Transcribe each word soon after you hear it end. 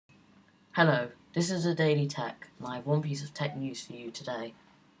Hello, this is the Daily Tech, and I have one piece of tech news for you today.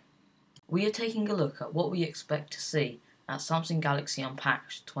 We are taking a look at what we expect to see at Samsung Galaxy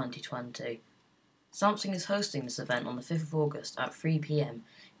Unpacked 2020. Samsung is hosting this event on the 5th of August at 3 PM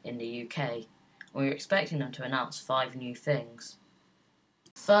in the UK, and we are expecting them to announce 5 new things.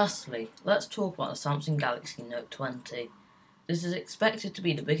 Firstly, let's talk about the Samsung Galaxy Note 20. This is expected to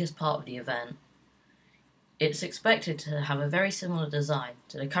be the biggest part of the event. It's expected to have a very similar design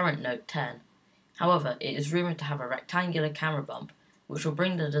to the current Note 10. However, it is rumoured to have a rectangular camera bump, which will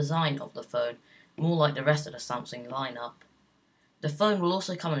bring the design of the phone more like the rest of the Samsung lineup. The phone will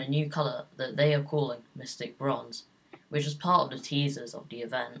also come in a new colour that they are calling Mystic Bronze, which is part of the teasers of the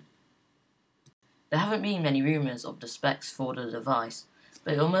event. There haven't been many rumours of the specs for the device,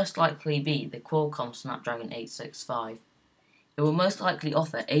 but it will most likely be the Qualcomm Snapdragon 865. It will most likely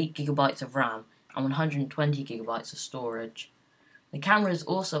offer 8GB of RAM and 120GB of storage. The cameras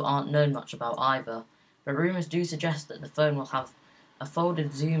also aren't known much about either, but rumours do suggest that the phone will have a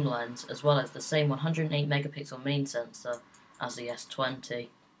folded zoom lens as well as the same 108MP main sensor as the S20.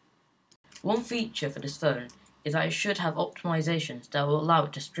 One feature for this phone is that it should have optimizations that will allow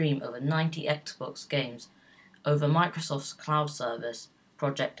it to stream over 90 Xbox games over Microsoft's cloud service,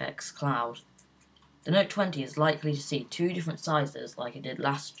 Project X Cloud. The Note 20 is likely to see 2 different sizes like it did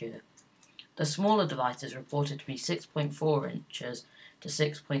last year. The smaller device is reported to be 6.4 inches to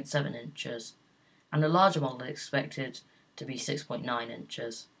 6.7 inches, and the larger model is expected to be 6.9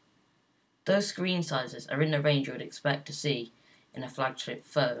 inches. Those screen sizes are in the range you would expect to see in a flagship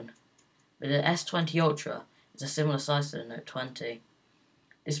phone, but the S20 Ultra is a similar size to the Note 20.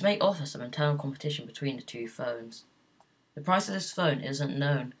 This may offer some internal competition between the two phones. The price of this phone isn't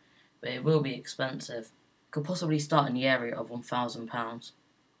known, but it will be expensive. It could possibly start in the area of £1,000.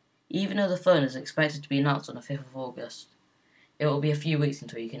 Even though the phone is expected to be announced on the 5th of August, it will be a few weeks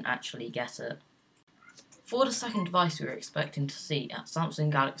until you can actually get it. For the second device we are expecting to see at Samsung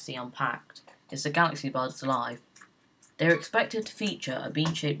Galaxy Unpacked is the Galaxy Buds Live. They are expected to feature a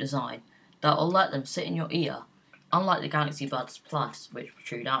bean-shaped design that will let them sit in your ear, unlike the Galaxy Buds Plus, which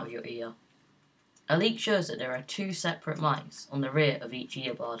protrude out of your ear. A leak shows that there are 2 separate mics on the rear of each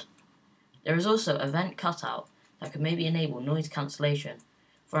earbud. There is also a vent cutout that could maybe enable noise cancellation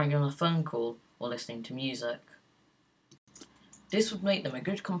for when you're on a phone call or listening to music. This would make them a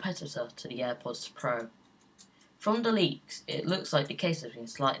good competitor to the AirPods Pro. From the leaks, it looks like the case has been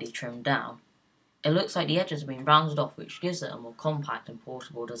slightly trimmed down. It looks like the edges have been rounded off, which gives it a more compact and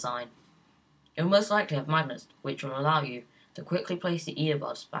portable design. It will most likely have magnets which will allow you to quickly place the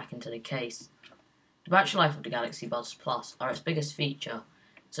earbuds back into the case. The battery life of the Galaxy Buds Plus are its biggest feature,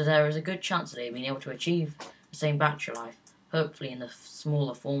 so there is a good chance of they being able to achieve the same battery life, hopefully in a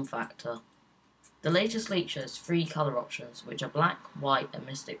smaller form factor. The latest leak shows 3 colour options, which are black, white and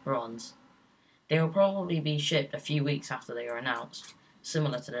Mystic Bronze. They will probably be shipped a few weeks after they are announced,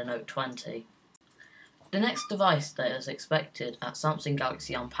 similar to the Note 20. The next device that is expected at Samsung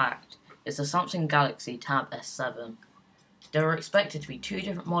Galaxy Unpacked is the Samsung Galaxy Tab S7. There are expected to be 2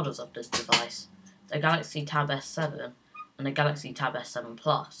 different models of this device, the Galaxy Tab S7 and the Galaxy Tab S7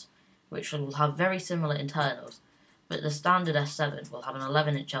 Plus, which will have very similar internals, but the standard S7 will have an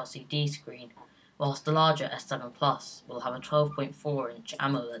 11-inch LCD screen, whilst the larger S7 Plus will have a 12.4-inch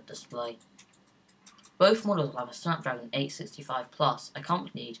AMOLED display. Both models will have a Snapdragon 865 Plus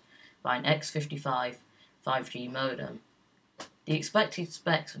accompanied by an X55 5G modem. The expected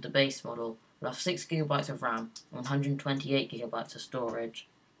specs of the base model will have 6GB of RAM and 128GB of storage.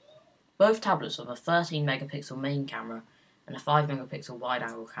 Both tablets will have a 13MP main camera and a 5MP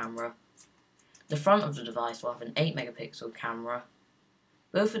wide-angle camera. The front of the device will have an 8MP camera.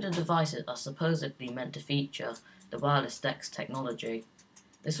 Both of the devices are supposedly meant to feature the wireless DeX technology.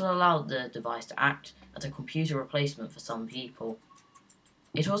 This will allow the device to act as a computer replacement for some people.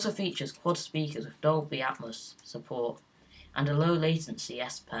 It also features quad speakers with Dolby Atmos support and a low latency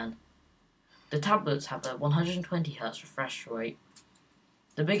S Pen. The tablets have a 120Hz refresh rate.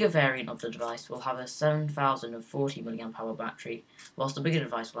 The bigger variant of the device will have a 7040mAh battery, whilst the bigger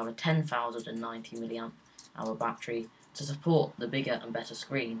device will have a 10090mAh battery to support the bigger and better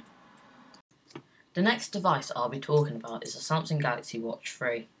screen. The next device I'll be talking about is the Samsung Galaxy Watch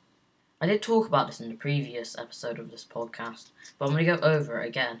 3. I did talk about this in the previous episode of this podcast, but I'm going to go over it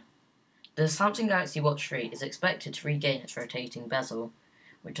again. The Samsung Galaxy Watch 3 is expected to regain its rotating bezel,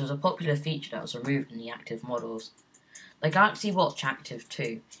 which was a popular feature that was removed in the active models. The Galaxy Watch Active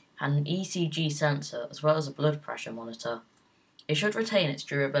 2 had an ECG sensor as well as a blood pressure monitor. It should retain its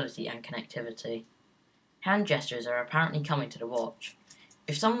durability and connectivity. Hand gestures are apparently coming to the watch.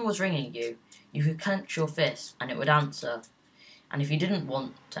 If someone was ringing you, you could clench your fist and it would answer, and if you didn't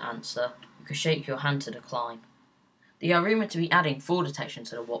want to answer, you could shake your hand to decline. They are rumoured to be adding fall detection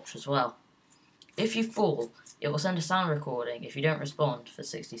to the watch as well. If you fall, it will send a sound recording if you don't respond for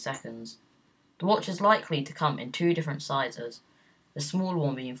 60 seconds. The watch is likely to come in two different sizes, the small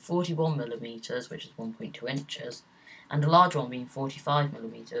one being 41mm, which is 1.2 inches, and the large one being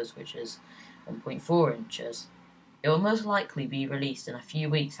 45mm, which is 1.4 inches. It will most likely be released in a few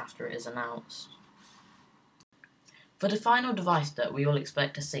weeks after it is announced. For the final device that we all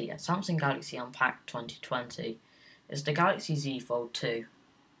expect to see at Samsung Galaxy Unpacked 2020 is the Galaxy Z Fold 2.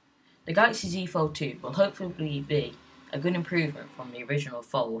 The Galaxy Z Fold 2 will hopefully be a good improvement from the original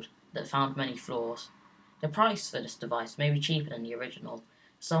Fold that found many flaws. The price for this device may be cheaper than the original,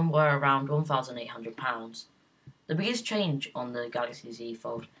 somewhere around £1,800. The biggest change on the Galaxy Z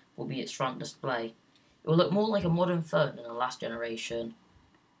Fold will be its front display. It will look more like a modern phone than the last generation.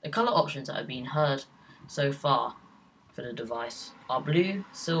 The colour options that have been heard so far for the device are blue,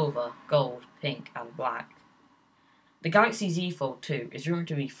 silver, gold, pink and black. The Galaxy Z Fold 2 is rumoured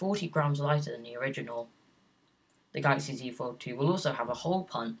to be 40 grams lighter than the original. The Galaxy Z Fold 2 will also have a hole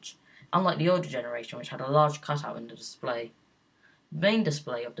punch, unlike the older generation which had a large cutout in the display. The main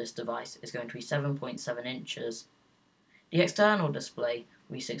display of this device is going to be 7.7 inches. The external display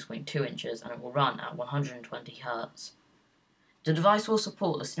will be 6.2 inches and it will run at 120Hz. The device will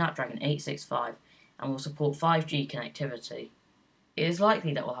support the Snapdragon 865 and will support 5G connectivity. It is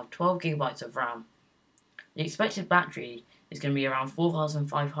likely that it will have 12GB of RAM. The expected battery is going to be around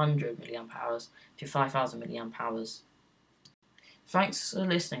 4,500 mAh to 5,000 mAh. Thanks for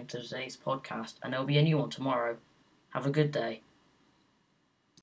listening to today's podcast, and there will be a new one tomorrow. Have a good day.